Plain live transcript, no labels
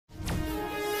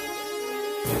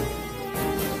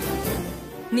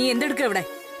നീ എന്തെടുക്ക ഇവിടെ?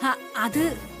 അത്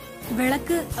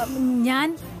വിളക്ക് ഞാൻ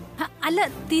അല്ല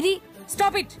തിരി.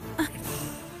 Stop it.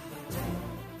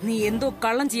 നീ എന്തോ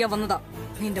കള്ളം ചെയ്യാൻ വന്നതാ.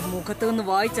 നിന്റെ മുഖത്ത് നിന്ന്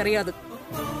വായിച്ചറിയാതെ.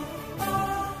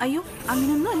 അയ്യോ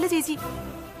അങ്ങനൊന്നും അല്ല ചേച്ചി.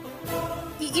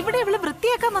 ഇവിടെ ഇവള്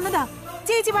വൃത്തിയാക്കാൻ വന്നതാ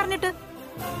ചേച്ചി പറഞ്ഞിട്ട്.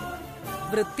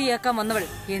 വൃത്തിയാക്കാൻ വന്നവൾ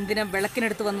എന്തിനാ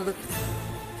വിളക്കിനെടുത്ത് വന്നത്?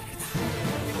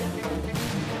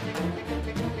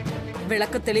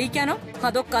 വിളക്ക് തെളിയിക്കാനോ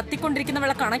അതോ കത്തിക്കൊണ്ടിരിക്കുന്ന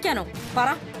വിളക്ക് അണയ്ക്കാനോ? പറ.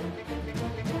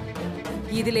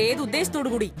 ഇതിലേത് ഉദ്ദേശത്തോടു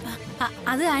കൂടി?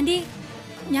 അത് ആന്റി,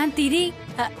 ഞാൻ തിരി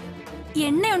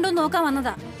എണ്ണയുണ്ടോ നോക്കാൻ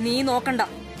വന്നതാ. നീ നോക്കണ്ട.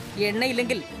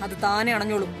 എണ്ണയില്ലെങ്കിൽ അത് താനെ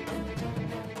അണഞ്ഞോളും.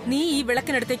 നീ ഈ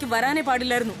വിളക്കിനടുത്തേക്ക് വരാനേ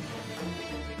പാടില്ലായിരുന്നു.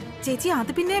 ചേച്ചി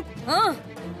അത് പിന്നെ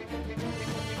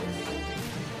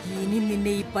ഇനി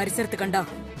നിന്നെ ഈ പരിസരത്ത് കണ്ട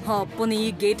അപ്പൊ നീ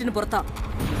ഈ ഗേറ്റിന് പുറത്താ.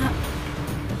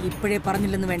 ഇപ്പോഴേ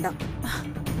പറഞ്ഞില്ലെന്ന് വേണ്ട.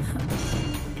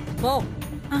 പോ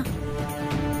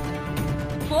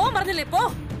പോ പറഞ്ഞില്ലേ, പോ.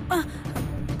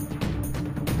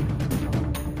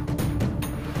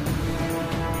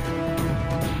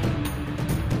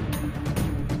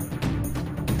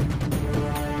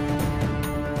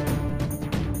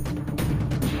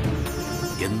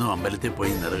 എന്നും അമ്പലത്തിൽ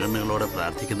പോയി നിറകണ്ണുകളോടെ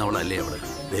പ്രാർത്ഥിക്കുന്നവളല്ലേ അവള്.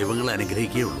 ദൈവങ്ങളെ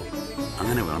അനുഗ്രഹിക്കുകയുള്ളൂ.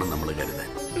 അങ്ങനെ വേണം നമ്മൾ കരുതാൻ.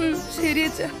 ശരി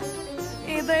അച്ഛാ.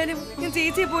 ഏതായാലും ഞാൻ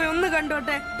ചേച്ചിയെ പോയി ഒന്ന്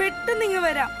കണ്ടോട്ടെ. പെട്ടെന്ന് ഇങ്ങ്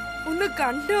വരാം. ഒന്ന്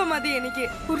കണ്ടോ മതി എനിക്ക്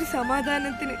ഒരു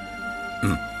സമാധാനത്തിന്.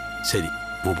 ശരി,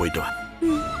 പോ, പോയിട്ട് വാ.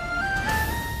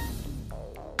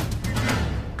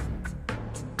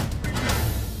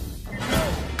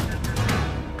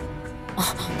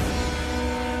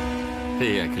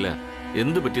 അഖില,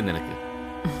 എന്തു പറ്റി നിനക്ക്?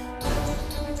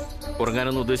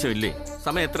 ഉറങ്ങാനൊന്നും ഉദ്ദേശമില്ലേ?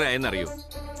 സമയം എത്രയായെന്നറിയോ?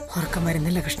 ഉറക്കം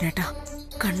വരുന്നില്ല കൃഷ്ണേട്ടാ.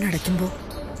 കണ്ണടയ്ക്കുമ്പോ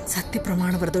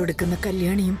സത്യപ്രമാണ വ്രതം എടുക്കുന്ന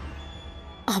കല്യാണിയും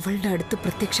അവളുടെ അടുത്ത്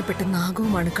പ്രത്യക്ഷപ്പെട്ട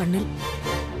നാഗവുമാണ് കണ്ണിൽ.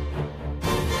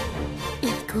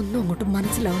 എനിക്കൊന്നും അങ്ങോട്ടും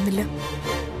മനസ്സിലാവുന്നില്ല.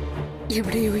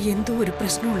 എവിടെയോ എന്തോ ഒരു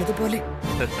പ്രശ്നമുള്ളതുപോലെ.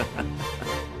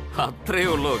 അത്രേ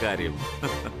ഉള്ളോ കാര്യം?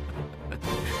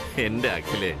 എന്റെ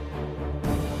അഖിലേ,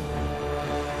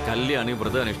 കല്യാണി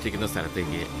വ്രതം അനുഷ്ഠിക്കുന്ന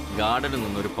സ്ഥലത്തേക്ക് ഗാർഡനിൽ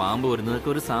നിന്നൊരു പാമ്പ് വരുന്നതൊക്കെ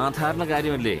ഒരു സാധാരണ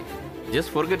കാര്യമല്ലേ?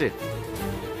 Just forget it.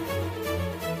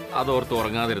 അതോർത്ത്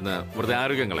ഉറങ്ങാതിരുന്ന് വ്രത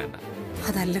ആരോഗ്യം കളയണ്ട.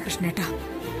 അതല്ല കൃഷ്ണേട്ടാ,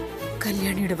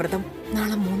 കല്യാണിയുടെ വ്രതം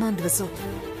നാളെ 3-ാം ദിവസം.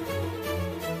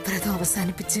 വ്രതം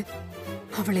അവസാനിപ്പിച്ച്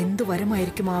അവൾ എന്തു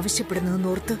വരമായിരിക്കും ആവശ്യപ്പെടുന്നതെന്ന്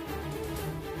ഓർത്ത്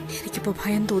എനിക്കിപ്പോ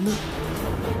ഭയം തോന്നുന്നു.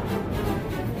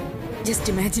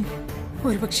 ജസ്റ്റ് ഇമാജിൻ,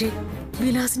 ഒരുപക്ഷെ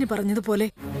വിലാസിനി പറഞ്ഞതുപോലെ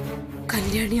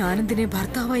കല്യാണി ആനന്ദിനെ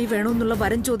ഭർത്താവായി വേണമെന്നുള്ള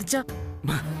വരം ചോദിച്ച.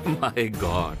 മൈ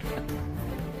ഗോഡ്,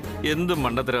 എന്തും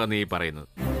മണ്ടത്തരവാ നീ പറയുന്നത്.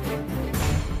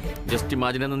 ജസ്റ്റ്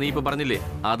ഇമാജിൻ എന്ന് നീ ഇപ്പൊ പറഞ്ഞില്ലേ,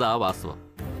 അതാ വാസ്തവം.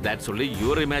 That's only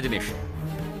your imagination.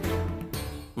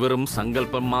 വെറും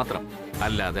സങ്കല്പം മാത്രം.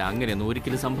 അല്ലാതെ അങ്ങനെയൊന്നും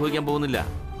ഒരിക്കലും സംഭവിക്കാൻ പോകുന്നില്ല.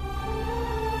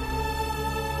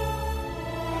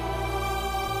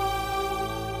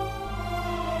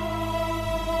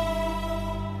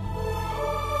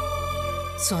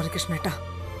 സോറി കൃഷ്ണേട്ടാ,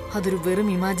 അതൊരു വെറും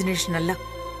ഇമാജിനേഷൻ അല്ല.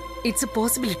 It's A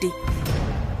possibility.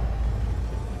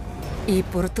 ഈ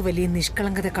പുറത്തു വലിയ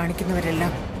നിഷ്കളങ്കത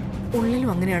കാണിക്കുന്നവരെല്ലാം ഉള്ളിലും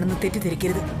അങ്ങനെയാണെന്ന്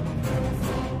തെറ്റിദ്ധരിക്കരുത്.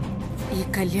 ഈ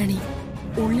കല്യാണി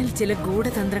ഉള്ളിൽ ചില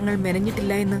ഗൂഢതന്ത്രങ്ങൾ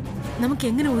മെനഞ്ഞിട്ടില്ല എന്ന് നമുക്ക്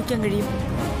എങ്ങനെ ഊഹിക്കാൻ കഴിയും?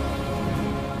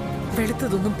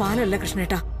 വെളുത്തതൊന്നും പാലല്ല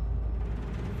കൃഷ്ണേട്ടാ.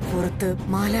 പുറത്ത്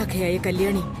മാലാഖയായ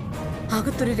കല്യാണി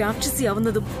അകത്തൊരു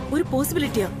രാക്ഷസിയാവുന്നതും ഒരു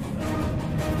പോസിബിലിറ്റിയാ.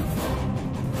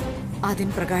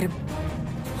 അതിന് പ്രകാരം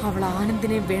അവൾ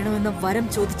ആനന്ദിനെ വേണമെന്ന വരം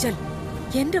ചോദിച്ചാൽ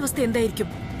എന്റെ അവസ്ഥ എന്തായിരിക്കും?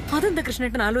 അതെന്താ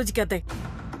കൃഷ്ണേട്ടൻ ആലോചിക്കാത്തെ?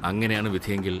 അങ്ങനെയാണ്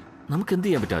വിധിയെങ്കിൽ നമുക്ക് എന്ത്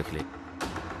ചെയ്യാൻ പറ്റാക്കില്ലേ?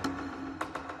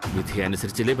 വിധി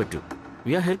അനുസരിച്ചില്ലേ പറ്റൂ.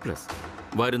 V R helpless.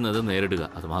 വരുന്നത് നേരിടുക,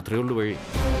 അത് മാത്രമേ ഉള്ളൂ വഴി.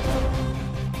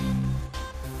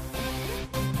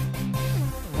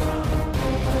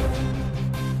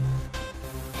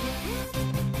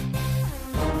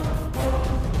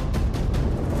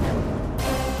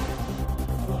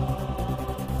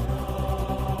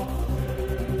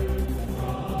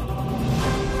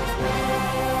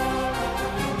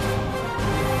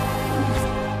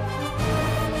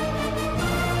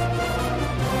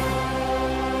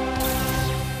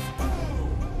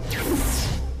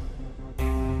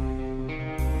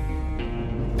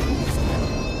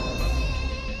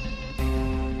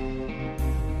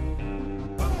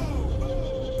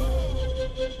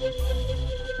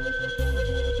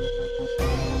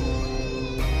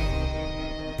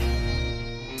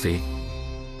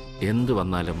 എന്തു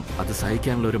വന്നാലും അത്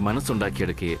സഹിക്കാനുള്ള ഒരു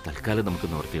മനസ്സുണ്ടാക്കിയെടുക്കുകയെ തൽക്കാലം നമുക്ക്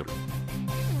നിവർത്തിയുള്ളൂ.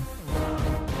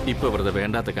 ഇപ്പൊ വെറുതെ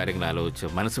വേണ്ടാത്ത കാര്യങ്ങൾ ആലോചിച്ച്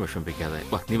മനസ്സ് വിഷമിപ്പിക്കാതെ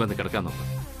വാ, നീ വന്ന് കിടക്കാൻ നോക്ക്.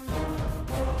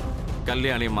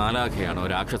 കല്യാണി മാലാഖയാണോ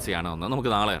രാക്ഷസിയാണോ എന്ന്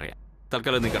നമുക്ക് നാളെ അറിയാം.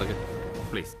 തൽക്കാലം നീ കിടക്ക്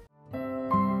പ്ലീസ്.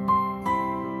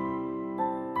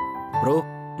 ബ്രോ,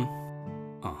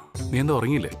 നീ എന്താ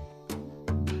ഉറങ്ങിയില്ലേ?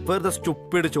 വെറുതെ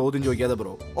സ്റ്റുപ്പിഡ് ചോദ്യം ചോദിക്കാതെ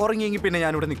ബ്രോ. ഉറങ്ങിയെങ്കിൽ പിന്നെ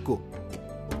ഞാനിവിടെ നിൽക്കൂ.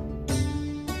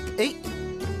 ഏയ്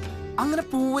അങ്ങനെ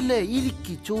പോവല്ലേ,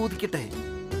 ഇരിക്ക്, ചോദിക്കട്ടെ.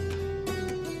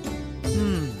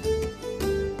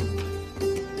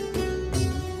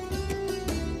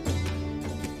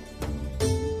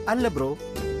 അല്ല ബ്രോ,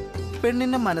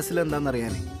 പെണ്ണിന്റെ മനസ്സിൽ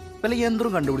എന്താണെന്നറിയാനേ വല്ല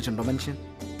യന്ത്രം കണ്ടുപിടിച്ചിട്ടുണ്ടോ മനുഷ്യൻ?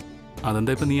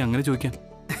 അതെന്താ ഇപ്പൊ നീ അങ്ങനെ ചോദിക്കാൻ?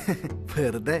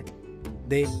 വെറുതെ.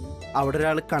 ദേ അവിടെ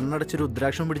ഒരാൾ കണ്ണടച്ച്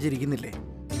രുദ്രാക്ഷം പിടിച്ചിരിക്കുന്നില്ലേ,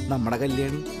 നമ്മുടെ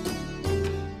കല്യാണി.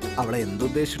 അവളെ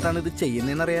എന്തുദ്ദേശിച്ചിട്ടാണ് ഇത്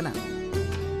ചെയ്യുന്നതെന്നറിയാനാ.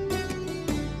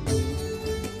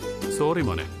 സോറി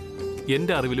മോനെ,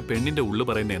 എന്റെ അറിവിൽ പെണ്ണിന്റെ ഉള്ളു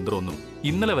പറയുന്ന യന്ത്രമൊന്നും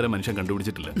ഇന്നലെ വരെ മനുഷ്യൻ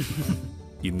കണ്ടുപിടിച്ചിട്ടില്ല.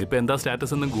 ഇന്നിപ്പോ എന്താ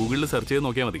സ്റ്റാറ്റസ് എന്ന് ഗൂഗിളിൽ സെർച്ച് ചെയ്ത്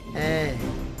നോക്കിയാൽ മതി.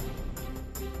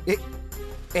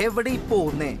 എവിടെ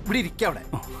പോന്നേ? ഇവിടെ ഇരിക്ക. അവിടെ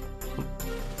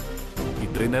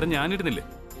ഇത്രയും നേരം ഞാനിരുന്നില്ലേ,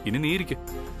 ഇനി നീ ഇരിക്ക.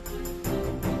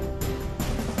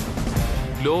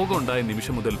 ലോകം ഉണ്ടായ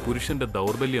നിമിഷം മുതൽ പുരുഷന്റെ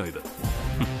ദൗർബല്യം ഇത്.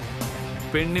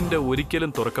 പെണ്ണിന്റെ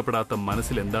ഒരിക്കലും തുറക്കപ്പെടാത്ത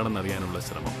മനസ്സിൽ എന്താണെന്ന് അറിയാനുള്ള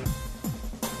ശ്രമം.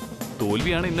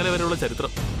 തോൽവിയാണ് ഇന്നലെ വരെയുള്ള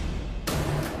ചരിത്രം.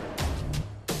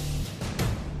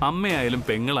 അമ്മയായാലും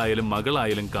പെങ്ങളായാലും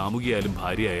മകളായാലും കാമുകിയായാലും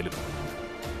ഭാര്യയായാലും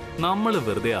നമ്മൾ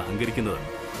വെറുതെ അഹങ്കരിക്കുന്നത്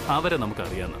അവരെ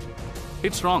നമുക്കറിയാവുന്ന.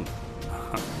 It's wrong.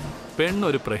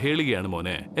 പെണ്ണൊരു പ്രഹേളികയാണ്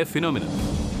മോനെ, എ ഫിനോമിനൻ.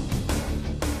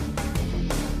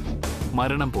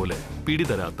 മരണം പോലെ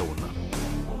പിടിതരാത്ത ഒന്ന്.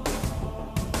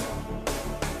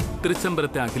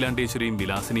 തൃച്ചംബരത്തെ അഖിലാണ്ടേശ്വരിയും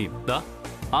വിലാസിനിയും ദാ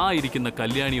ആ ഇരിക്കുന്ന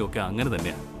കല്യാണിയും ഒക്കെ അങ്ങനെ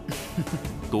തന്നെയാണ്.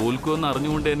 തോൽക്കുമെന്ന്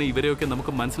അറിഞ്ഞുകൊണ്ട് തന്നെ ഇവരെയൊക്കെ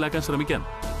നമുക്ക് മനസ്സിലാക്കാൻ ശ്രമിക്കാം.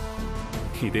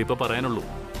 ഇതേ ഇപ്പൊ പറയാനുള്ളൂ.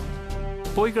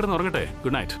 പോയി കിടന്നുറങ്ങട്ടെ.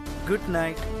 Good night. Good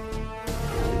night.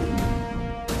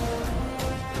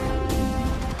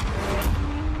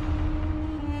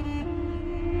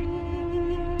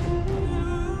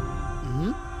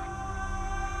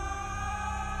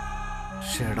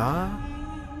 ഷെടാ,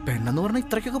 പെണ്ണെന്ന് പറഞ്ഞ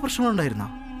ഇത്രയ്ക്കൊക്കെ പ്രശ്നങ്ങളുണ്ടായിരുന്ന?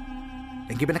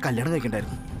 എങ്കിൽ പിന്നെ കല്യാണം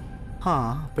കഴിക്കണ്ടായിരുന്നു. ആ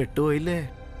പെട്ടുപോയില്ലേ.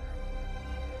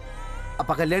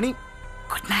 അപ്പൊ Kalyani,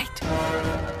 good night.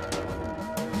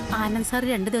 Anand sir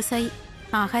 2 ദിവസമായി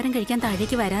ആഹാരം കഴിക്കാൻ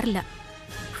താഴേക്ക് വരാറില്ല.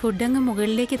 ഫുഡ് അങ്ങ്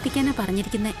മുകളിലേക്ക് എത്തിക്കാനാ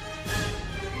പറഞ്ഞിരിക്കുന്നത്.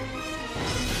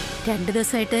 2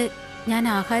 ദിവസമായിട്ട് ഞാൻ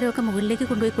ആഹാരമൊക്കെ മുകളിലേക്ക്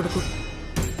കൊണ്ടുപോയി കൊടുക്കും.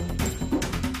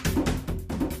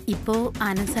 ഇപ്പോ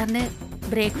ആനന്ദ് സാറിന്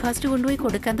ബ്രേക്ക്ഫാസ്റ്റ് കൊണ്ടുപോയി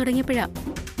കൊടുക്കാൻ തുടങ്ങിയപ്പോഴാ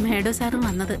മേഡോ സാറും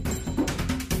വന്നത്.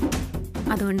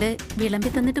 അതുകൊണ്ട് വിളമ്പി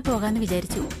തന്നിട്ട് പോകാന്ന്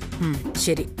വിചാരിച്ചു.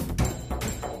 ശരി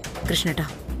കൃഷ്ണേട്ടാ,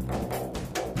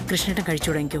 കൃഷ്ണേട്ടൻ കഴിച്ചു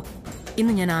തുടങ്ങിക്കോ.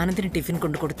 ഇന്ന് ഞാൻ ആനന്ദിന് ടിഫിൻ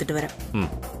കൊണ്ട് കൊടുത്തിട്ട് വരാം.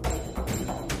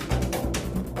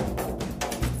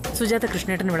 സുജാത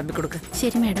കൃഷ്ണേട്ടന് വിളമ്പി കൊടുക്ക.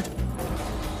 ശരി madam.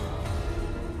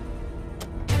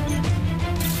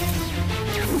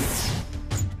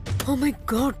 Oh my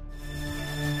God.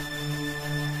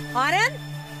 Anand,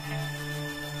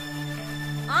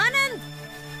 Anand,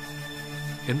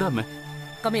 എന്താ അമ്മേ?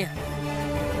 come here.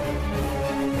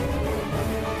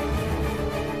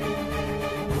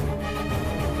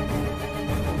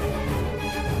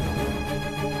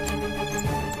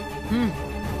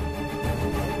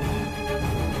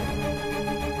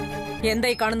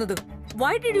 എന്തായി കാണുന്നത്?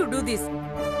 Why did you do this?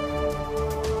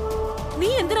 നീ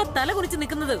എന്തിനാ തല കുറിച്ച്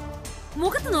നിൽക്കുന്നത്?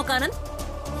 മുഖത്ത് നോക്കാനൻ.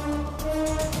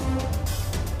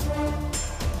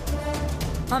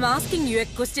 I'm asking you a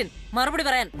question. മറുപടി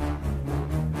പറയാൻ.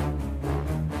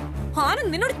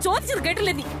 ആനന്ദ് നിന്നോട് ചോദിച്ചത്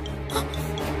കേട്ടില്ലേ നീ?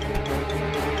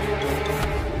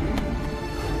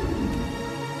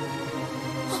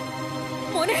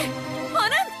 മോനെ,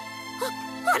 ആനന്ദ്,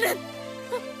 ആനന്ദ്,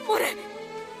 മോനെ,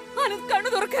 ആനന്ദ് കണ്ണു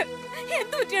തുറക്ക്.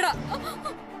 എന്ത് പറ്റിയടാ?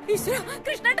 ഈശ്വര,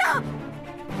 കൃഷ്ണേട്ടാ,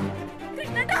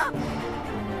 കൃഷ്ണേട്ടാ.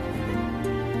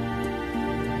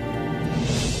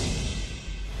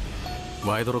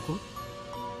 വായ തുറക്കൂ.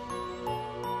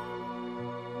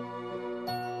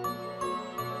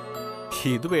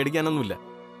 ഇത് പേടിക്കാനൊന്നുമില്ല.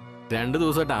 2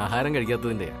 ദിവസമായിട്ട് ആഹാരം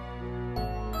കഴിക്കാത്തതിൻ്റെയാ.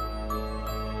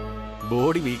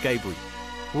 ബോഡി വീക്കായി പോയി.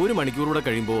 1 മണിക്കൂറൂടെ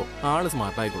കഴിയുമ്പോ ആള്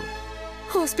സ്മാർട്ടായിക്കോളും.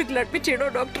 ഹോസ്പിറ്റലിൽ അഡ്മിറ്റ് ചെയ്യണോ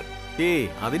ഡോക്ടർ?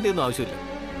 അതിന്റെ ഒന്നും ആവശ്യമില്ല.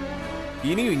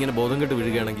 ഇനിയും ഇങ്ങനെ ബോധം കെട്ട്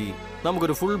വീഴുകയാണെങ്കിൽ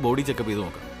നമുക്കൊരു ഫുൾ ബോഡി ചെക്കപ്പ് ചെയ്ത്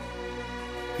നോക്കാം.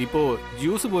 ഇപ്പോ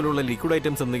ജ്യൂസ് പോലുള്ള ലിക്വിഡ്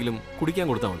ഐറ്റംസ് എന്തെങ്കിലും കുടിക്കാൻ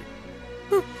കൊടുത്താൽ മതി.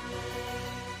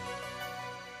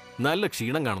 നല്ല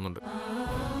ക്ഷീണം കാണുന്നുണ്ട്.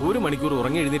 1 മണിക്കൂർ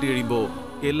ഉറങ്ങി എഴുന്നേറ്റ് കഴിയുമ്പോൾ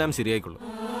എല്ലാം ശരിയായിക്കൊള്ളും.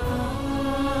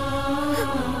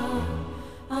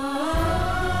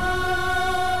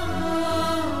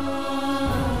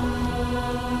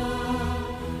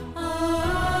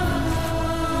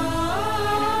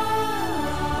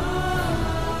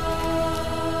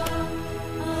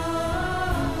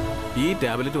 ഈ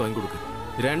ടാബ്ലറ്റ് വാങ്ങിക്കൊടുക്കുക.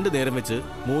 2 നേരം വെച്ച്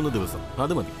 3 ദിവസം.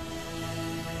 അത് മതി.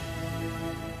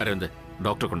 അരവിന്ദ്,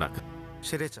 ഡോക്ടറെ കൊണ്ടാക്ക.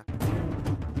 ശരി അച്ഛാ.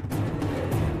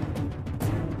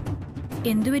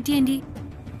 എന്തു പറ്റി ആന്റി?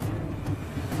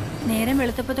 നേരം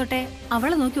വെളുത്തപ്പോ തൊട്ടേ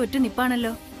അവളെ നോക്കി ഒറ്റ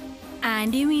നിപ്പാണല്ലോ.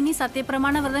 ആന്റിയും ഇനി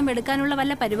സത്യപ്രമാണ വ്രതം എടുക്കാനുള്ള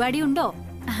വല്ല പരിപാടിയുണ്ടോ?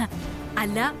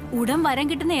 അല്ല, ഉടൻ വരം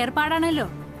കിട്ടുന്ന ഏർപ്പാടാണല്ലോ.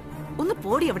 ഒന്ന്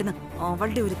പോടി അവിടുന്ന്.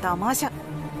 അവളുടെ ഒരു തമാശ.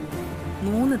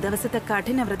 3 ദിവസത്തെ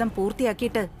കഠിന വ്രതം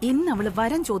പൂർത്തിയാക്കിയിട്ട് ഇന്ന് അവള്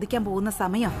വരം ചോദിക്കാൻ പോകുന്ന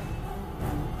സമയം.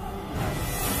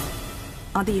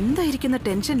 അത് എന്തായിരിക്കുന്ന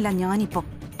ടെൻഷനില്ല ഞാനിപ്പോ.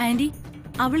 ആന്റി,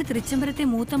 അവള് തൃച്ചംബരത്തെ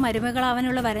മൂത്ത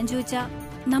മരുമകളാവാനുള്ള വരം ചോദിച്ചാ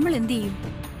നമ്മൾ എന്ത് ചെയ്യും?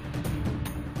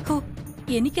 ഹോ,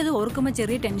 എനിക്കത് ഓർക്കുമ്പോ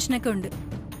ചെറിയ ടെൻഷനൊക്കെ ഉണ്ട്.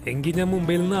 എങ്കിൽ ഞാൻ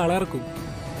മുംബൈയിൽ നിന്ന് ആളെ ഇറക്കും.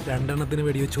 2 എണ്ണത്തിന്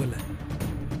വെടിവെച്ചു അല്ല.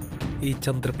 ഈ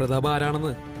ചന്ദ്രപ്രതാപ്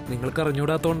ആരാണെന്ന് നിങ്ങൾക്ക്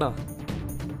അറിഞ്ഞൂടാത്തോണ്ടാ.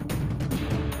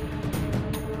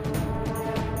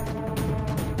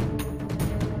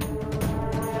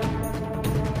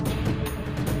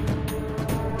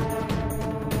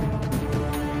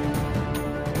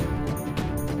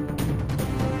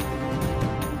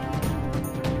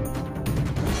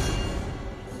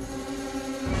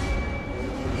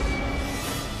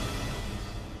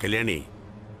 കല്യാണി,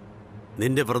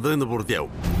 നിന്റെ വ്രതം ഇന്ന്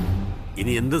പൂർത്തിയാവും.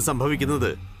 ഇനി എന്ത്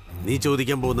സംഭവിക്കുന്നത് നീ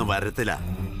ചോദിക്കാൻ പോകുന്ന വരത്തിലാ.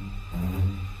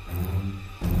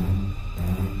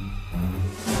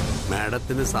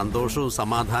 മാഡത്തിന് സന്തോഷവും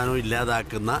സമാധാനവും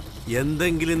ഇല്ലാതാക്കുന്ന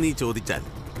എന്തെങ്കിലും നീ ചോദിച്ചാൽ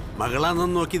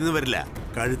മകളാണെന്ന് നോക്കി നിന്ന് വരില്ല.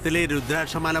 കഴുത്തിലെ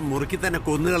രുദ്രാക്ഷമാല മുറുക്കി തന്നെ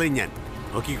കൊന്നുകളയും ഞാൻ.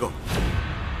 നോക്കിക്കോ.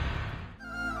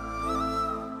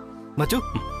 മച്ചു,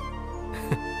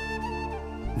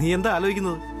 നീ എന്താ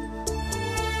ആലോചിക്കുന്നത്?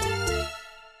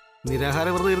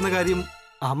 നിരാഹാരവ്രതം ഇരുന്ന കാര്യം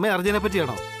അമ്മ അറിഞ്ഞതിനെ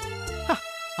പറ്റിയാണോ?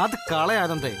 അത്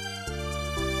കളയാനന്തേ.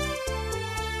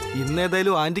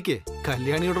 ഇന്നേതായാലും ആന്റിക്ക്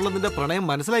കല്യാണിയോടുള്ള നിന്റെ പ്രണയം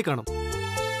മനസ്സിലായി കാണും.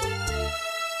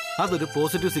 അതൊരു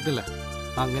പോസിറ്റീവ് സിഗ്നലാ.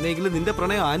 അങ്ങനെയെങ്കിലും നിന്റെ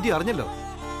പ്രണയം ആന്റി അറിഞ്ഞല്ലോ.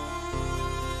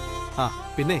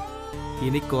 പിന്നെ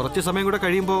ഇനി കുറച്ചു സമയം കൂടെ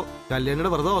കഴിയുമ്പോ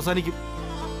കല്യാണിയുടെ വ്രതം അവസാനിക്കും.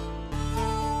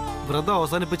 വ്രതം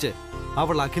അവസാനിപ്പിച്ച്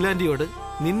അവൾ അഖിലാന്റിയോട്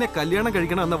നിന്നെ കല്യാണം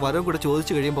കഴിക്കണം എന്ന വരം കൂടെ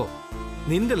ചോദിച്ചു കഴിയുമ്പോ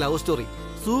നിന്റെ ലവ് സ്റ്റോറി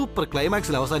സൂപ്പർ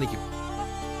ക്ലൈമാക്സിൽ അവസാനിക്കും.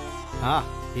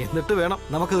 എന്നിട്ട് വേണം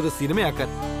നമുക്കതൊരു സിനിമയാക്കാൻ.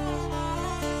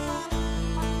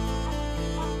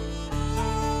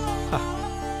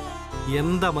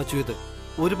 എന്താ മച്ചു ഇത്?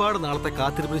 ഒരുപാട് നാളത്തെ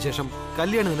കാത്തിരിപ്പിന് ശേഷം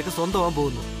കല്യാണി നിനക്ക് സ്വന്തമാവാൻ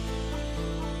പോകുന്നു.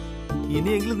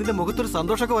 ഇനിയെങ്കിലും നിന്റെ മുഖത്തൊരു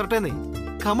സന്തോഷമൊക്കെ വരട്ടേന്നേ.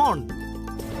 കമോൺ.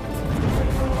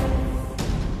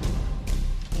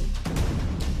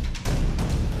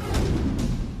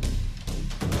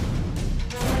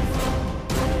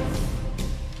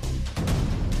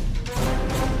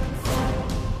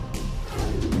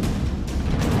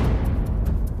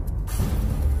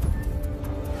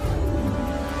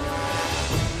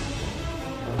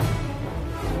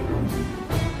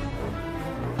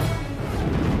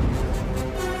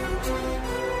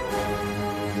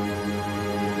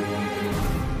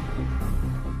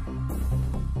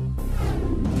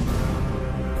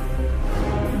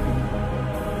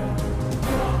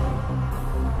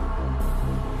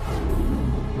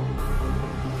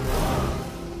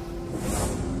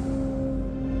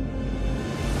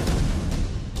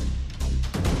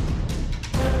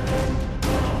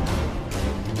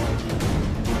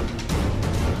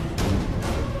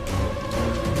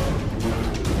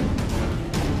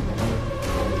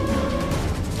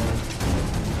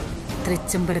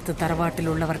 തൃച്ചംബരത്ത്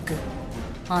തറവാട്ടിലുള്ളവർക്ക്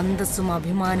അന്തസ്സും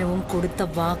അഭിമാനവും കൊടുത്ത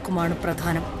വാക്കുമാണ്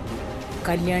പ്രധാനം.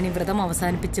 കല്യാണി വ്രതം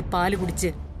അവസാനിപ്പിച്ച് പാല്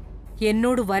കുടിച്ച്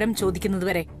എന്നോട് വരം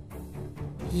ചോദിക്കുന്നതുവരെ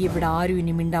ഇവിടെ ആരും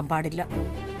ഇനി മിണ്ടാൻ പാടില്ല.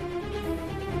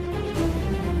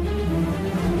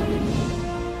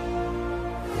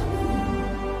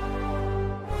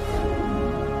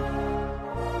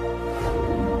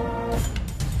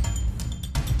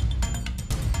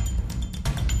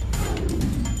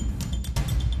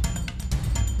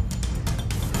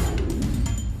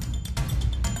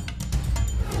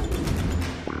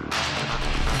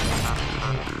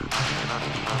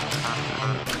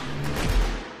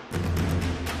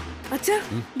 അച്ഛാ,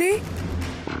 ദേ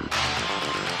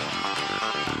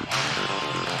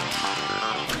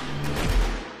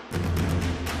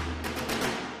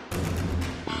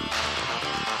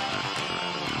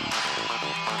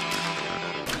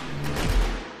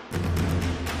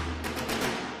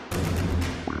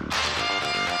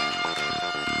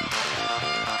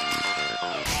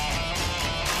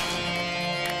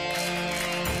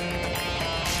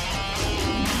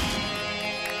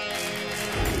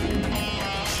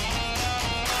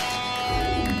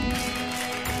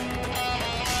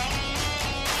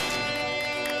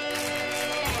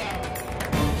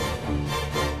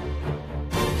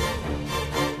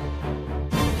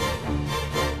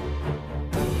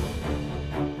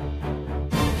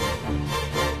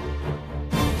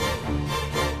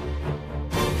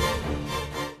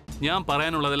ഞാൻ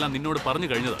പറയാനുള്ളതെല്ലാം നിന്നോട് പറഞ്ഞു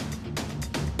കഴിഞ്ഞതാ.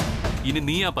 ഇനി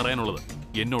നീയാ പറയാനുള്ളത്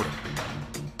എന്നോട്.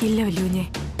 ഇല്ല വല്യൂഞ്ഞെ,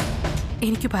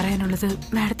 എനിക്ക് പറയാനുള്ളത്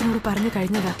മാഡത്തിനോട് പറഞ്ഞു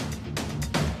കഴിഞ്ഞതാ.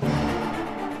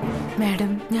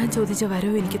 മാഡം ഞാൻ ചോദിച്ച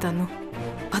വരവ് എനിക്ക് തന്നു.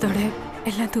 അതോടെ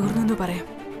എല്ലാം തീർന്നു പറയാം.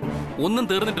 ഒന്നും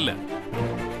തീർന്നിട്ടില്ല,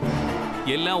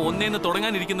 എല്ലാം ഒന്നേന്ന്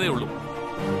തുടങ്ങാനിരിക്കുന്നതേ ഉള്ളൂ.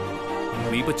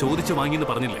 നീ ഇപ്പൊ ചോദിച്ചു വാങ്ങിയെന്ന്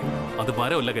പറഞ്ഞില്ലേ, അത്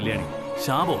വരമല്ല കല്യാണി,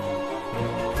 ശാപം.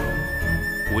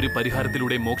 ഒരു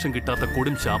പരിഹാരത്തിലൂടെ മോക്ഷം കിട്ടാത്ത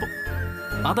കൊടും ശാപം.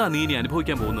 അതാ നീ ഇനി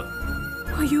അനുഭവിക്കാൻ പോകുന്നത്.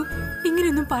 അയ്യോ,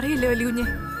 ഇങ്ങനെയൊന്നും പറയല്ലേ വല്യൂഞ്ഞെ.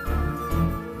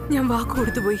 ഞാൻ വാക്ക്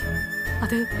കൊടുത്തുപോയി,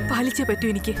 അത് പാലിച്ചേ പറ്റൂ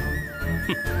എനിക്ക്.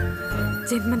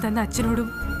 ജന്മം തന്ന അച്ഛനോടും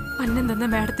അന്നം തന്ന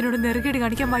മാഡത്തിനോടും നെറുകേട്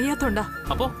കാണിക്കാൻ വയ്യാത്തോണ്ടാ.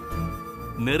 അപ്പോ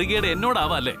നെറുകേട്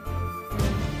എന്നോടാവാ അല്ലേ?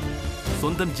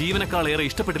 സ്വന്തം ജീവനേക്കാൾ ഏറെ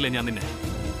ഇഷ്ടപ്പെട്ടില്ലേ ഞാൻ നിന്നെ?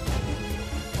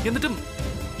 എന്നിട്ടും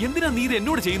എന്തിനാ നീ ഇത്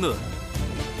എന്നോട് ചെയ്യുന്നത്?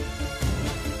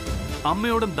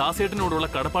 അമ്മയോടും ദാസേട്ടനോടുള്ള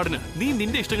കടപ്പാടിന് നീ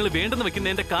നിന്റെ ഇഷ്ടങ്ങൾ വേണ്ടെന്ന്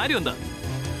വെക്കുന്നതിന്റെ കാര്യം എന്താ?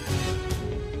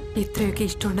 ഇത്രയൊക്കെ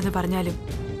ഇഷ്ടമുണ്ടെന്ന് പറഞ്ഞാലും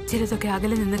ചിലതൊക്കെ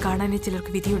അകലെ നിന്ന് കാണാനേ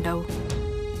ചിലർക്ക് വിധിയുണ്ടാവും.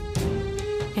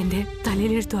 എന്റെ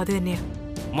തലയിലെഴുത്തും അത് തന്നെയാ.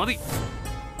 മതി,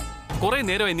 കുറെ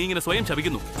നേരമായി നീ ഇങ്ങനെ സ്വയം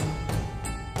ശപിക്കുന്നു.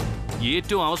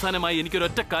 ഏറ്റവും അവസാനമായി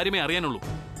എനിക്കൊരൊറ്റ കാര്യമേ അറിയാനുള്ളൂ.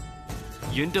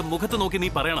 എന്റെ മുഖത്ത് നോക്കി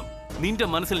നീ പറയണം, നിന്റെ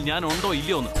മനസ്സിൽ ഞാൻ ഉണ്ടോ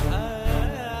ഇല്ലയോ എന്ന്.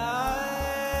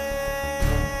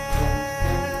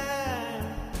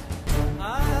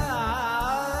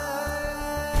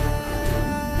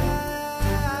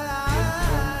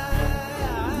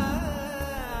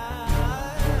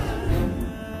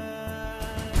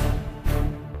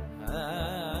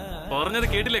 പറഞ്ഞത്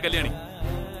കേട്ടില്ലേ കല്യാണി?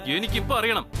 എനിക്കിപ്പോ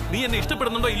അറിയണം നീ എന്നെ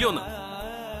ഇഷ്ടപ്പെടുന്നുണ്ടോ ഇല്ലയോ എന്ന്.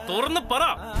 തുറന്ന് പറ.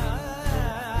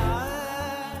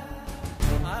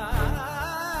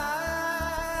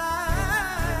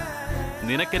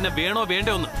 നിനക്കെന്നെ വേണോ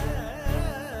വേണ്ടോ ഒന്ന്?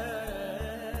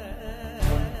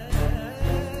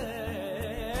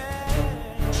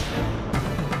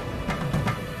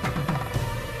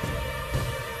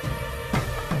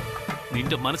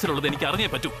 നിന്റെ മനസ്സിലുള്ളത് എനിക്ക് അറിഞ്ഞേ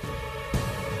പറ്റൂ.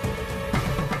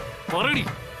 പറയടി,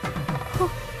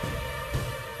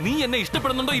 നീ എന്നെ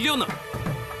ഇഷ്ടപ്പെടുന്നുണ്ടോ ഇല്ലയോ എന്ന്.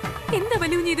 എന്താ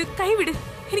വലിയ ഇത്? കൈവിട്,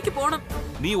 എനിക്ക് പോണം.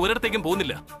 നീ ഒരിടത്തേക്കും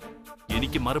പോകുന്നില്ല,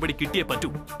 എനിക്ക് മറുപടി കിട്ടിയേ പറ്റൂ.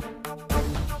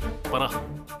 പറ,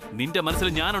 നിന്റെ മനസ്സിൽ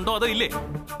ഞാനുണ്ടോ അതോ ഇല്ലേ?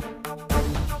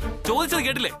 ചോദിച്ചത്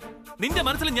കേട്ടില്ലേ? നിന്റെ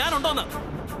മനസ്സിൽ ഞാനുണ്ടോന്ന്.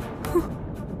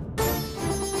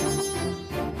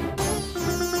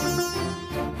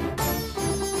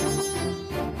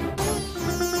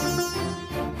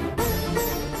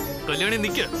 കല്യാണി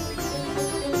നിക്ക്.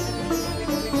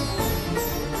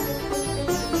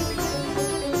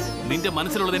 നിന്റെ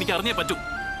മനസ്സിലുള്ളത് എനിക്ക് അറിഞ്ഞേ പറ്റൂ.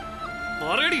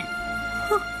 പറയടി,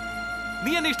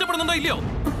 നീ എന്നെ ഇഷ്ടപ്പെടുന്നുണ്ടോ ഇല്ലയോ?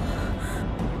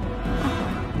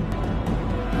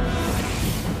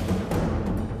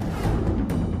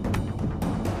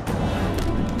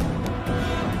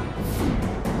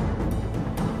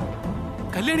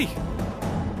 കല്യാണി,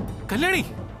 കല്യാണി,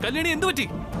 കല്യാണി എന്തു പറ്റി?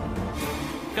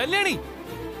 കല്യാണി,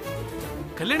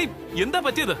 കല്യാണി എന്താ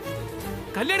പറ്റിയത്?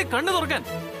 കല്യാണി കണ്ണു തുറക്കാൻ.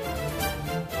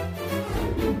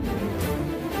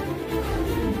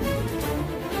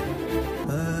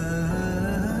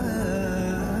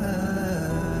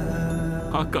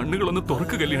 ആ കണ്ണുകളൊന്ന്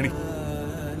തുറക്ക് കല്യാണി,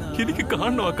 എനിക്ക്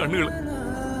കാണണം ആ കണ്ണുകൾ.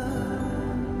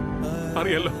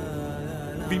 അറിയാലോ,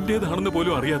 നിന്റേതാണെന്ന്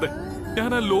പോലും അറിയാതെ ഞാൻ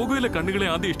ആ ലോകയിലെ കണ്ണുകളെ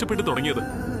ആദ്യം ഇഷ്ടപ്പെട്ടു തുടങ്ങിയത്.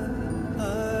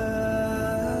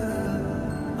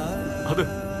 അത്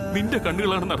നിന്റെ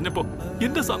കണ്ണുകളാണെന്ന് അറിഞ്ഞപ്പോ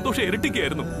എന്റെ സന്തോഷം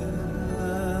ഇരട്ടിക്കായിരുന്നു.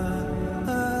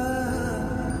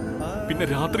 പിന്നെ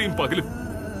രാത്രിയും പകലും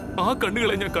ആ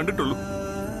കണ്ണുകളെ ഞാൻ കണ്ടിട്ടുള്ളൂ,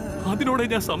 അതിനോടെ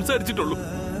ഞാൻ സംസാരിച്ചിട്ടുള്ളൂ.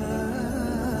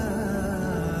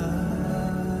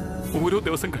 ഓരോ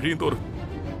ദിവസം കഴിയും തോറും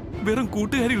വെറും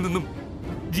കൂട്ടുകാരിൽ നിന്നും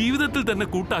ജീവിതത്തിൽ തന്നെ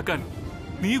കൂട്ടാക്കാൻ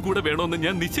നീ കൂടെ വേണമെന്ന്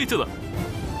ഞാൻ നിശ്ചയിച്ചതാ.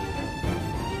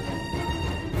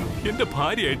 എന്റെ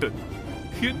ഭാര്യയായിട്ട്,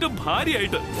 എന്റെ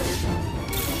ഭാര്യയായിട്ട്.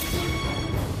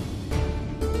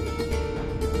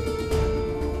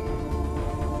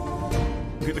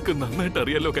 നിനക്ക് നന്നായിട്ട്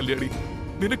അറിയാലോ കല്യാണി,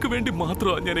 നിനക്ക് വേണ്ടി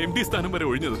മാത്രമാണ് ഞാൻ MD സ്ഥാനം വരെ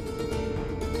ഒഴിഞ്ഞത്.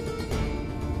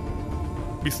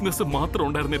 ബിസിനസ് മാത്രം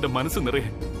ഉണ്ടായിരുന്ന എന്റെ മനസ്സ്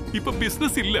നിറയെ ഇപ്പൊ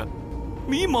ബിസിനസ് ഇല്ല,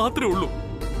 നീ മാത്രമേ ഉള്ളൂ.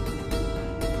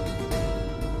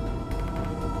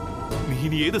 നീ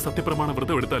ഇനി ഏത് സത്യപ്രമാണ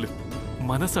വ്രതം എടുത്താലും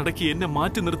മനസ്സടക്കി എന്നെ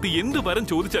മാറ്റി നിർത്തി എന്ത് വരം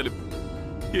ചോദിച്ചാലും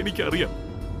എനിക്കറിയാം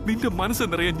നിന്റെ മനസ്സ്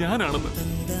നിറയെ ഞാനാണെന്ന്.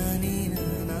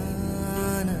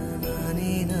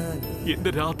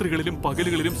 എന്റെ രാത്രികളിലും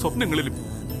പകലുകളിലും സ്വപ്നങ്ങളിലും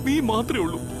നീ മാത്രമേ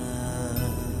ഉള്ളൂ.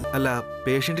 അല്ല,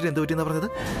 പേഷ്യന്റിന് എന്ത് പറ്റിയെന്നാ പറഞ്ഞത്?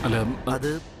 അല്ല,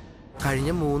 അത്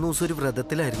കഴിഞ്ഞ 3 ദിവസം ഒരു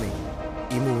വ്രതത്തിലായിരുന്നേ.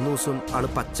 ഈ 3 ദിവസം ആള്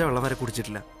പച്ച വെള്ളം വരെ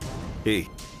കുടിച്ചിട്ടില്ല. ഏയ്,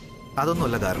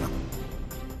 അതൊന്നുമല്ല കാരണം.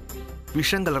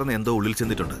 വിഷം കലർന്ന് എന്തോ ഉള്ളിൽ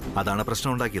ചെന്നിട്ടുണ്ട്, അതാണ്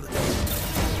പ്രശ്നം ഉണ്ടാക്കിയത്.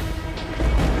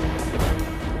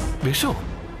 വിഷോ?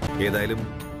 ഏതായാലും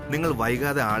നിങ്ങൾ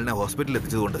വൈകാതെ ആളിനെ ഹോസ്പിറ്റലിൽ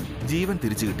എത്തിച്ചതുകൊണ്ട് ജീവൻ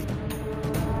തിരിച്ചു കിട്ടി.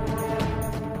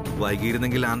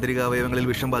 വൈകിയിരുന്നെങ്കിൽ ആന്തരിക അവയവങ്ങളിൽ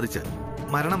വിഷം ബാധിച്ച്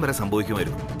മരണം വരെ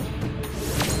സംഭവിക്കുമായിരുന്നു.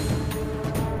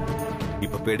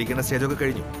 ഇപ്പൊ പേടിക്കേണ്ട സ്റ്റേജൊക്കെ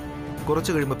കഴിഞ്ഞു.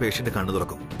 കുറച്ച് കഴിയുമ്പോൾ പേഷ്യന്റ് കണ്ണു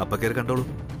തുറക്കും. അപ്പൊ കയറി കണ്ടോളൂ.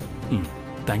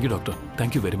 Thank you doctor,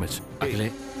 thank you very much. അഖിലേ,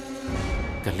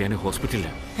 Kalyani ഹോസ്പിറ്റലില്ല.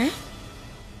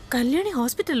 Kalyani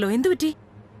ഹോസ്പിറ്റലിലോ? എന്തു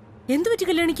പറ്റി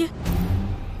കല്യാണിക്ക്?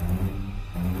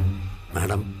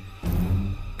 മാഡം,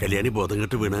 കല്യാണി ബോധം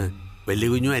കെട്ട് വീണ് വലിയ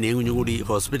കുഞ്ഞും അനിയൻ കുഞ്ഞും കൂടി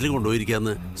ഹോസ്പിറ്റലിൽ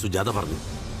കൊണ്ടുപോയിരിക്കാന്ന് സുജാത പറഞ്ഞു.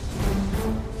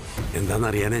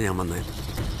 എന്താണെന്നറിയാനാ ഞാൻ വന്നേ.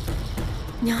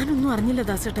 ഞാനൊന്നും അറിഞ്ഞില്ല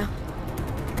ദാസേട്ടാ.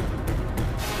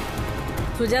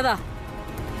 സുജാത,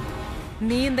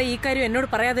 നീ എന്താ ഈ കാര്യം എന്നോട്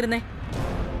പറയാതിരുന്നേ?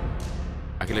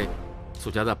 അഖിലേ,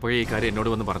 സുജാത അപ്പോഴേ ഈ കാര്യം എന്നോട്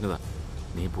വന്ന് പറഞ്ഞതാ.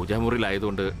 നീ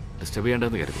പൂജാമുറിയിലായതുകൊണ്ട് ഡിസ്റ്റർബ്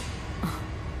ചെയ്യേണ്ടെന്ന് കരുതി.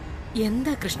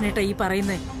 എന്താ കൃഷ്ണേട്ടാ ഈ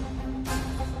പറയുന്നേ?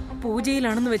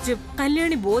 പൂജയിലാണെന്ന് വെച്ച്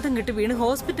കല്യാണി ബോധം കെട്ട് വീണ്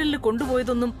ഹോസ്പിറ്റലിൽ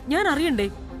കൊണ്ടുപോയതൊന്നും ഞാൻ അറിയണ്ടേ?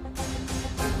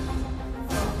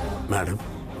 മാഡം,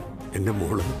 എന്റെ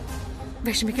മോള്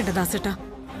വിഷമിക്കണ്ട ദാസേട്ടാ,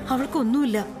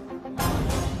 അവൾക്കൊന്നുമില്ല.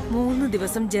 3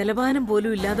 ദിവസം ജലപാനം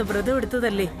പോലും ഇല്ലാതെ വ്രതം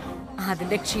എടുത്തതല്ലേ.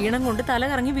 അതിന്റെ ക്ഷീണം കൊണ്ട് തല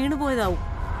കറങ്ങി വീണുപോയതാവും.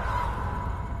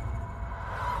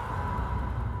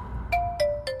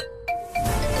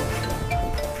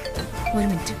 ഒരു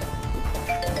മിനിറ്റ്.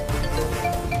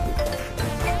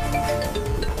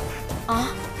 ആ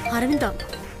അരവിന്ദ,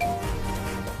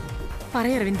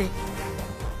 പറയ അരവിന്ദേ.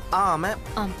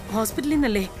 ഹോസ്പിറ്റലിൽ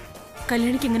നിന്നല്ലേ?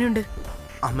 കല്യാണിക്ക് എങ്ങനെയുണ്ട്?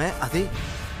 അമ്മേ, അതെ,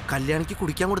 കല്യാണിക്ക്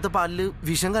കുടിക്കാൻ കൊടുത്ത പാലില്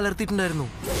വിഷം കലർത്തിയിട്ടുണ്ടായിരുന്നു.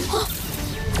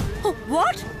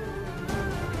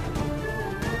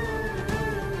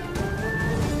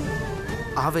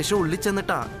 ആ വിഷം ഉള്ളിൽ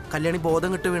ചെന്നിട്ടാ കല്യാണി ബോധം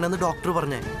കെട്ട് വീണെന്ന് ഡോക്ടർ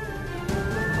പറഞ്ഞേ.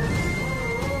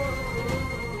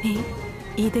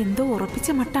 ഇതെന്തോ ഉറപ്പിച്ച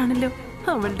മട്ടാണല്ലോ.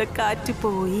 അവളുടെ കാറ്റ്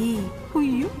പോയി.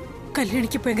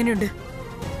 കല്യാണിക്ക് ഇപ്പൊ എങ്ങനെയുണ്ട്?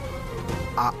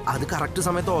 അത് കറക്റ്റ്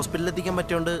സമയത്ത് ഹോസ്പിറ്റലിൽ എത്തിക്കാൻ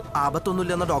പറ്റിയോണ്ട്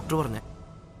ആപത്തൊന്നുമില്ലെന്ന ഡോക്ടർ പറഞ്ഞേ.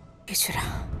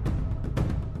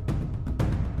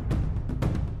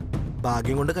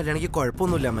 ഭാഗ്യം കൊണ്ട് കല്യാണിക്ക്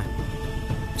കുഴപ്പമൊന്നുമില്ല അമ്മേ.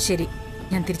 ശരി,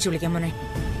 ഞാൻ തിരിച്ചു വിളിക്കാൻ മോനെ.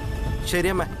 ശരി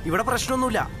അമ്മ, ഇവിടെ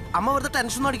പ്രശ്നമൊന്നുമില്ല. അമ്മ വെറുതെ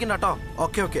ടെൻഷൻ അടിക്കണ്ട കേട്ടോ.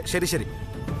 ഓക്കെ, ശരി.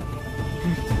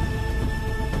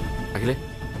 അഖിലേ,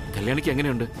 കല്യാണിക്ക്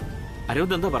എങ്ങനെയുണ്ട്?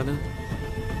 അരവിന്ദ് എന്താ പറഞ്ഞത്?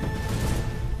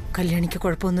 കല്യാണിക്ക്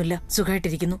കുഴപ്പമൊന്നുമില്ല,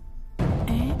 സുഖമായിട്ടിരിക്കുന്നു.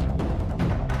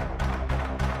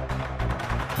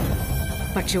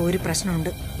 പക്ഷെ ഒരു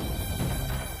പ്രശ്നമുണ്ട്.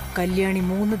 കല്യാണി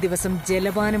 3 ദിവസം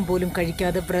ജലപാനം പോലും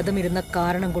കഴിക്കാതെ വ്രതമിരുന്ന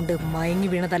കാരണം കൊണ്ട് മയങ്ങി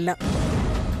വീണതല്ല.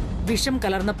 വിഷം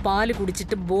കലർന്ന പാല്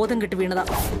കുടിച്ചിട്ട് ബോധം കെട്ട് വീണതാ.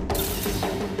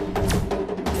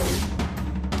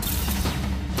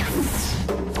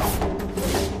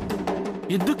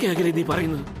 എന്തൊക്കെയാ നീ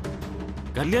പറയുന്നത്?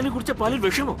 കല്യാണി കുടിച്ച പാലിൽ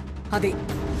വിഷമോ? അതെ,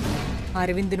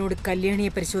 അരവിന്ദിനോട്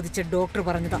കല്യാണിയെ പരിശോധിച്ച ഡോക്ടർ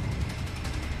പറഞ്ഞതാ.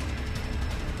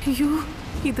 അയ്യോ,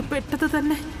 ഇത് പെട്ടത്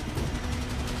തന്നെ.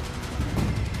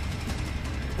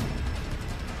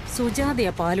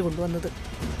 സുജാതയാ പാല് കൊണ്ടുവന്നത്.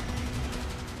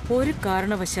 ഒരു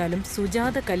കാരണവശാലും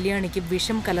സുജാത കല്യാണിക്ക്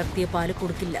വിഷം കലർത്തിയ പാല്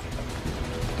കൊടുക്കില്ല.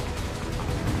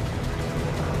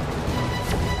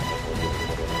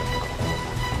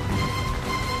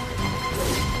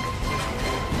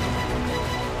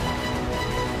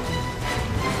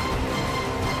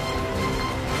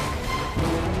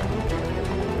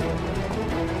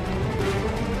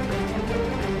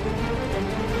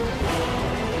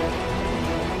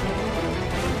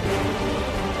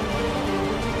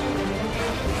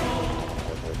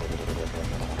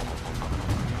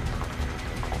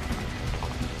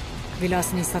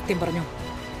 വിലാസിനി സത്യം പറഞ്ഞു,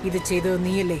 ഇത് ചെയ്തത്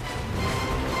നീയല്ലേ?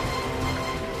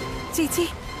 ചേച്ചി,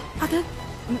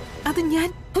 അത് ഞാൻ.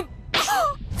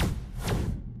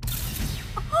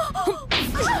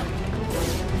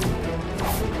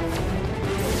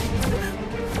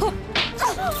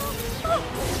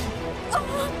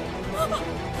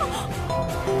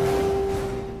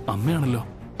 അമ്മയാണല്ലോ.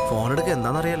 ഫോൺ എടുക്ക,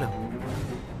 എന്താണെന്നറിയാലോ.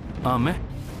 അമ്മേ.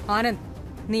 ആനന്ദ്,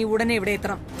 നീ ഉടനെ ഇവിടെ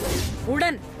എത്തണം.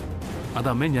 ഉടൻ.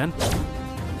 അതമ്മേ, ഞാൻ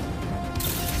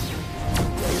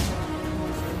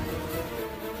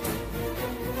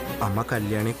അമ്മ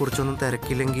കല്യാണിയെ കുറിച്ചൊന്നും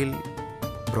തിരക്കില്ലെങ്കിൽ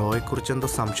ബ്രോയെ കുറിച്ച് എന്തോ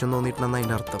സംശയം തോന്നിയിട്ടുണ്ടെന്ന്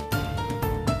അതിന്റെ അർത്ഥം.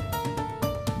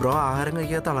 ബ്രോ ആഹാരം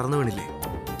കഴിക്കാതെ തളർന്നു വീണില്ലേ?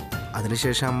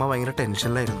 അതിനുശേഷം അമ്മ ഭയങ്കര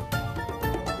ടെൻഷനിലായിരുന്നു.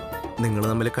 നിങ്ങൾ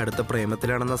തമ്മിൽ കടുത്ത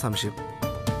പ്രേമത്തിലാണെന്ന സംശയം.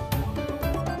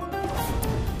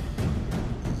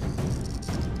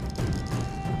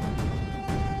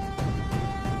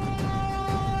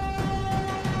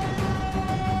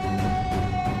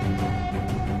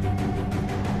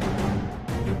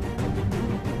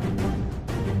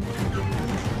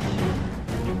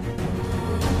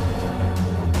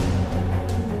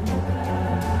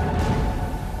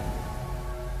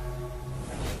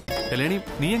 കല്യാണി,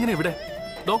 നീ എങ്ങനെ ഇവിടെ?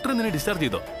 ഡോക്ടർ നിന്നെ ഡിസ്ചാർജ്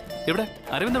ചെയ്തോ? എവിടെ?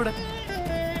 അരവിന്ദ് എവിടെ?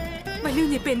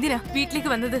 വല്യുഞ്ഞ് ഇപ്പൊ എന്തിനാ വീട്ടിലേക്ക്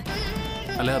വന്നത്?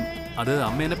 അല്ല, അത്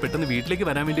അമ്മ എന്നെ പെട്ടെന്ന് വീട്ടിലേക്ക്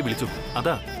വരാൻ വേണ്ടി വിളിച്ചു.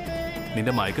 അതാ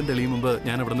നിന്റെ മയക്കം തെളിയും മുമ്പ്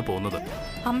ഞാൻ അവിടെ നിന്ന് പോകുന്നത്.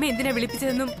 അമ്മ എന്തിനാ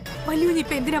വിളിപ്പിച്ചതെന്നും വല്യുഞ്ഞ്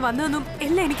ഇപ്പൊ എന്തിനാ വന്നതെന്നും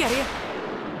എല്ലാം എനിക്കറിയാം.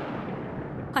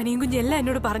 അനിയും കുഞ്ഞെല്ലാം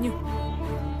എന്നോട് പറഞ്ഞു.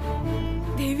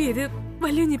 ദേവി ഇത്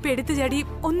വല്യുഞ്ഞ് ഇപ്പൊ എടുത്തു ചാടി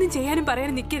ഒന്നും ചെയ്യാനും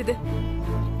പറയാനും നിൽക്കരുത്.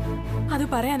 അത്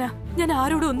പറയാനാ ഞാൻ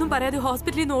ആരോടും ഒന്നും പറയാതെ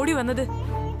ഹോസ്പിറ്റലിൽ നിന്ന് ഓടി വന്നത്.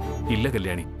 ഇല്ല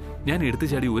കല്യാണി, ഞാൻ എടുത്തു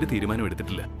ചാടി ഒരു തീരുമാനം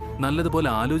എടുത്തിട്ടില്ല. നല്ലതുപോലെ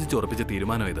ആലോചിച്ച് ഉറപ്പിച്ച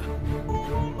തീരുമാനം ഇത്.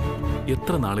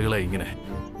 എത്ര നാളുകളായി ഇങ്ങനെ.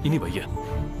 ഇനി വയ്യ.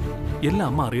 എല്ലാം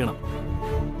അമ്മ അറിയണം.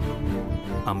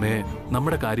 അമ്മയെ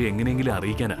നമ്മുടെ കാര്യം എങ്ങനെയെങ്കിലും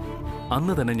അറിയിക്കാനാ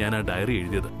അന്ന് തന്നെ ഞാൻ ആ ഡയറി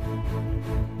എഴുതിയത്.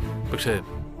 പക്ഷേ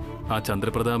ആ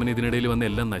ചന്ദ്രപ്രതാപന് ഇതിനിടയിൽ വന്ന്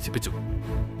എല്ലാം നശിപ്പിച്ചു.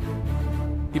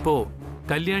 ഇപ്പോ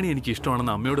കല്യാണി എനിക്ക്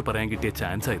ഇഷ്ടമാണെന്ന് അമ്മയോട് പറയാൻ കിട്ടിയ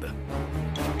ചാൻസാ ഇത്.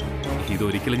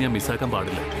 ഇതൊരിക്കലും ഞാൻ മിസ്സാക്കാൻ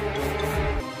പാടില്ല.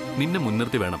 നിന്നെ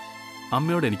മുൻനിർത്തി വേണം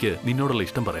അമ്മയോട് എനിക്ക് നിന്നോടുള്ള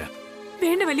ഇഷ്ടം പറയാൻ.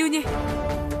 വേണ്ട വല്യുഞ്ഞേ,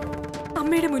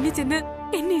 അമ്മയുടെ മുന്നിൽ ചെന്ന്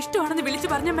എന്നെ ഇഷ്ടമാണെന്ന് വിളിച്ചു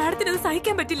പറഞ്ഞ മാഡത്തിന് അത്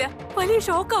സഹിക്കാൻ പറ്റില്ല. വലിയ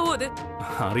ഷോക്കാവോ അത്?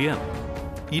 അറിയാം.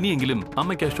 ഇനിയെങ്കിലും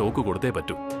അമ്മയ്ക്ക് ആ ഷോക്ക് കൊടുത്തേ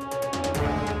പറ്റൂ.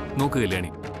 നോക്ക് കല്യാണി,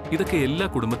 ഇതൊക്കെ എല്ലാ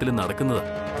കുടുംബത്തിലും നടക്കുന്നതാ.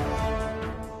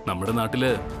 നമ്മുടെ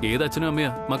നാട്ടില് ഏതച്ഛനും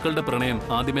അമ്മയാ മക്കളുടെ പ്രണയം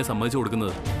ആദ്യമേ സമ്മതിച്ചു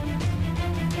കൊടുക്കുന്നത്?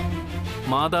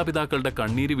 മാതാപിതാക്കളുടെ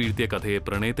കണ്ണീര് വീഴ്ത്തിയ കഥയെ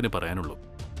പ്രണയത്തിന് പറയാനുള്ളൂ.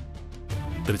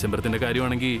 തിരുച്ചമ്പരത്തിന്റെ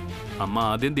കാര്യമാണെങ്കിൽ അമ്മ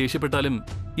ആദ്യം ദേഷ്യപ്പെട്ടാലും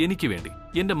എനിക്ക് വേണ്ടി,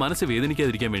 എന്റെ മനസ്സ്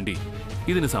വേദനിക്കാതിരിക്കാൻ വേണ്ടി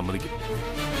ഇതിന് സമ്മതിക്കും.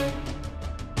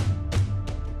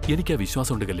 എനിക്ക് ആ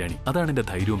വിശ്വാസമുണ്ട് കല്യാണി. അതാണ് എന്റെ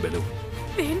ധൈര്യവും ബലവും.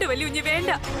 വേണ്ട വല്യുഞ്ഞേ, വേണ്ട.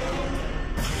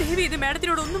 ദേവി ഇത്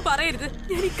മാഡത്തിനോട് ഒന്നും പറയരുത്.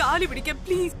 ഞാൻ ഈ കാല് പിടിക്കാം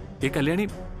പ്ലീസ്. കല്യാണി,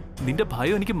 നിന്റെ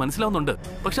ഭയം എനിക്ക് മനസ്സിലാവുന്നുണ്ട്.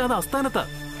 പക്ഷെ അത് അസ്ഥാനത്താ.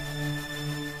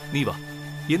 നീ വാ,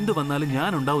 എന്തു വന്നാലും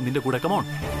ഞാൻ ഉണ്ടാവും നിന്റെ കൂടെ. കമോൺ.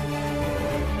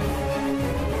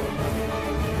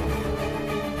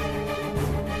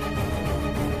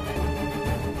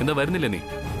 എന്താ വരുന്നില്ല നീ?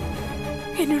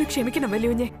 എന്നോട് ക്ഷമിക്കണം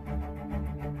വല്യുഞ്ഞേ.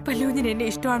 വല്യുഞ്ഞിന് എന്നെ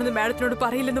ഇഷ്ടമാണെന്ന് മാഡത്തിനോട്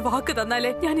പറയില്ലെന്ന് വാക്ക്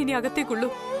തന്നാലേ ഞാൻ ഇനി അകത്തേക്കുള്ളൂ.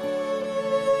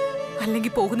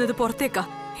 അല്ലെങ്കിൽ പോകുന്നത് പുറത്തേക്കാ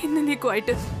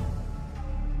എന്നേക്കുമായിട്ട്.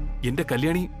 എന്റെ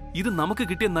കല്യാണി, ഇത് നമുക്ക്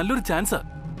കിട്ടിയ നല്ലൊരു ചാൻസാ.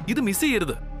 ഇത് മിസ്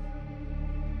ചെയ്യരുത്.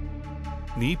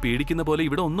 നീ പേടിക്കുന്ന പോലെ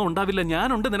ഇവിടെ ഒന്നും ഉണ്ടാവില്ല.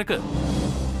 ഞാനുണ്ട് നിനക്ക്.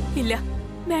 ഇല്ല,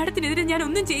 മാഡത്തിനെതിരെ ഞാൻ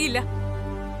ഒന്നും ചെയ്യില്ല.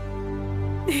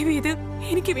 ദേവി ഇത്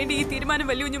എനിക്ക് വേണ്ടി ഈ തീരുമാനം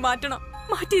വല്യുഞ്ഞു മാറ്റണം.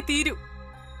 മാറ്റിയേ തീരൂ.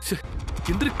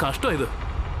 എന്തൊരു കഷ്ടമായത്.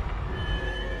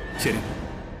 ശരി,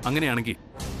 അങ്ങനെയാണെങ്കിൽ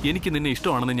എനിക്ക് നിന്നെ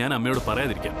ഇഷ്ടമാണെന്ന് ഞാൻ അമ്മയോട്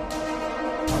പറയാതിരിക്കാം.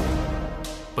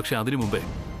 പക്ഷെ അതിനു മുമ്പേ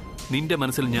നിന്റെ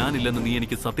മനസ്സിൽ ഞാനില്ലെന്ന് നീ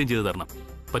എനിക്ക് സത്യം ചെയ്തു തരണം.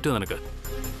 പറ്റുമോ നിനക്ക്?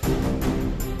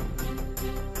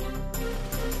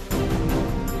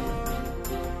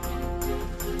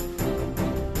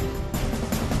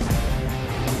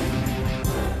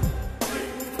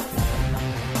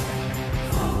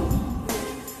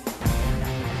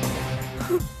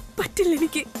 പറ്റില്ല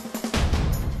എനിക്ക്.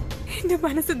 എന്റെ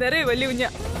മനസ്സ് നിറയെ വല്യുഞ്ഞ.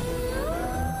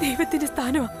 ദൈവത്തിന്റെ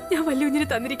സ്ഥാനമാ ഞാൻ വല്യുഞ്ഞിന്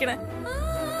തന്നിരിക്കണേ.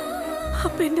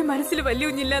 അപ്പൊ എന്റെ മനസ്സിൽ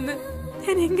വല്യുഞ്ഞില്ലെന്ന്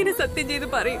ഞാൻ എങ്ങനെ സത്യം ചെയ്ത്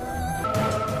പറയും?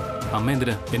 അമ്മ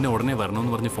എന്തിനാ എന്നെ ഉടനെ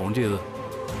വരണമെന്ന് പറഞ്ഞ് ഫോൺ ചെയ്തത്?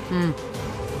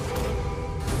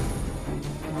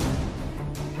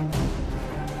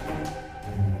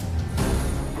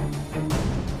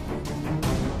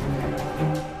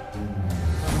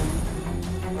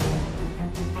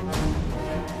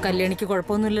 കല്യാണിക്ക്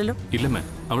കുഴപ്പമൊന്നുമില്ലല്ലോ? ഇല്ലമ്മേ,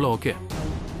 അവൾ ഓക്കെ.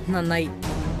 നന്നായി.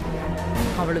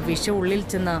 അവള് വിഷം ഉള്ളിൽ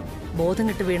ചെന്ന ബോധം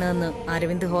കെട്ട് വീണതെന്ന്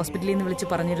അരവിന്ദ് ഹോസ്പിറ്റലിൽ നിന്ന് വിളിച്ച്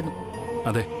പറഞ്ഞിരുന്നു.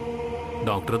 അതെ,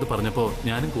 ഡോക്ടർ അത് പറഞ്ഞപ്പോ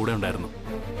ഞാനും കൂടെ ഉണ്ടായിരുന്നു.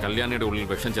 കല്യാണിയുടെ ഉള്ളിൽ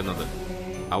വിഷം ചെന്നത്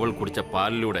അവൾ കുടിച്ച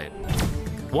പാലിലൂടെ.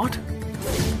 വാട്ട്?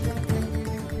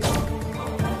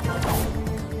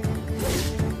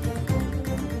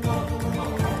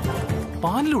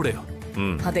 പാലിലൂടെയോ?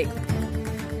 അതെ.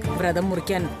 വ്രതം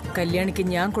മുറിക്കാൻ കല്യാണിക്ക്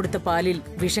ഞാൻ കൊടുത്ത പാലിൽ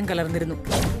വിഷം കലർന്നിരുന്നു.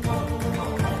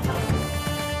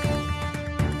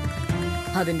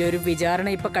 അതിന്റെ ഒരു വിചാരണ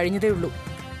ഇപ്പൊ കഴിഞ്ഞതേ ഉള്ളൂ.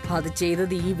 അത്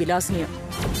ചെയ്തത് ഈ വിലാസിനിയ.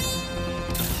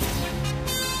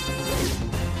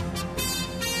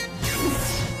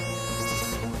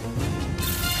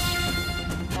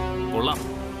 കൊള്ളാം.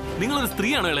 നിങ്ങളൊരു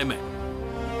സ്ത്രീയാണ് ഇളയമ്മേ.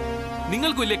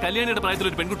 നിങ്ങൾക്കും ഇല്ലേ കല്യാണിയുടെ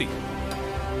പ്രായത്തിലൊരു പെൺകുട്ടി?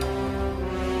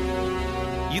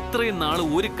 ഇത്രയും നാള്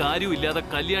ഒരു കാര്യവും ഇല്ലാതെ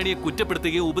കല്യാണിയെ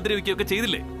കുറ്റപ്പെടുത്തുകയോ ഉപദ്രവിക്കുകയോ ഒക്കെ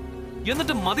ചെയ്തില്ലേ?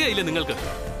 എന്നിട്ട് മതിയായില്ലേ നിങ്ങൾക്ക്?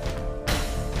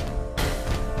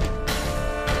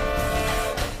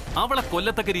 അവളെ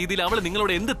കൊല്ലത്തക്ക രീതിയിൽ അവൾ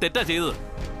നിങ്ങളോട് എന്ത് തെറ്റാ ചെയ്തത്?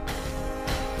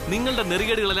 നിങ്ങളുടെ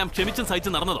നെറികേടുകളെല്ലാം ക്ഷമിച്ചും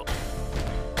സഹിച്ചും നടന്നതോ?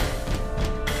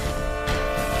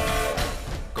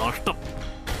 കഷ്ടം.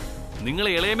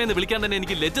 നിങ്ങളെ ഇളയമേന്ന് വിളിക്കാൻ തന്നെ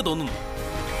എനിക്ക് ലജ്ജ തോന്നുന്നു.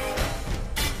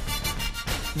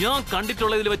 ഞാൻ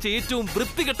കണ്ടിട്ടുള്ളതിൽ വെച്ച് ഏറ്റവും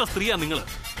വൃത്തികെട്ട സ്ത്രീയാ നിങ്ങള്.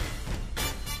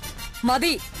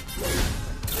 മതി.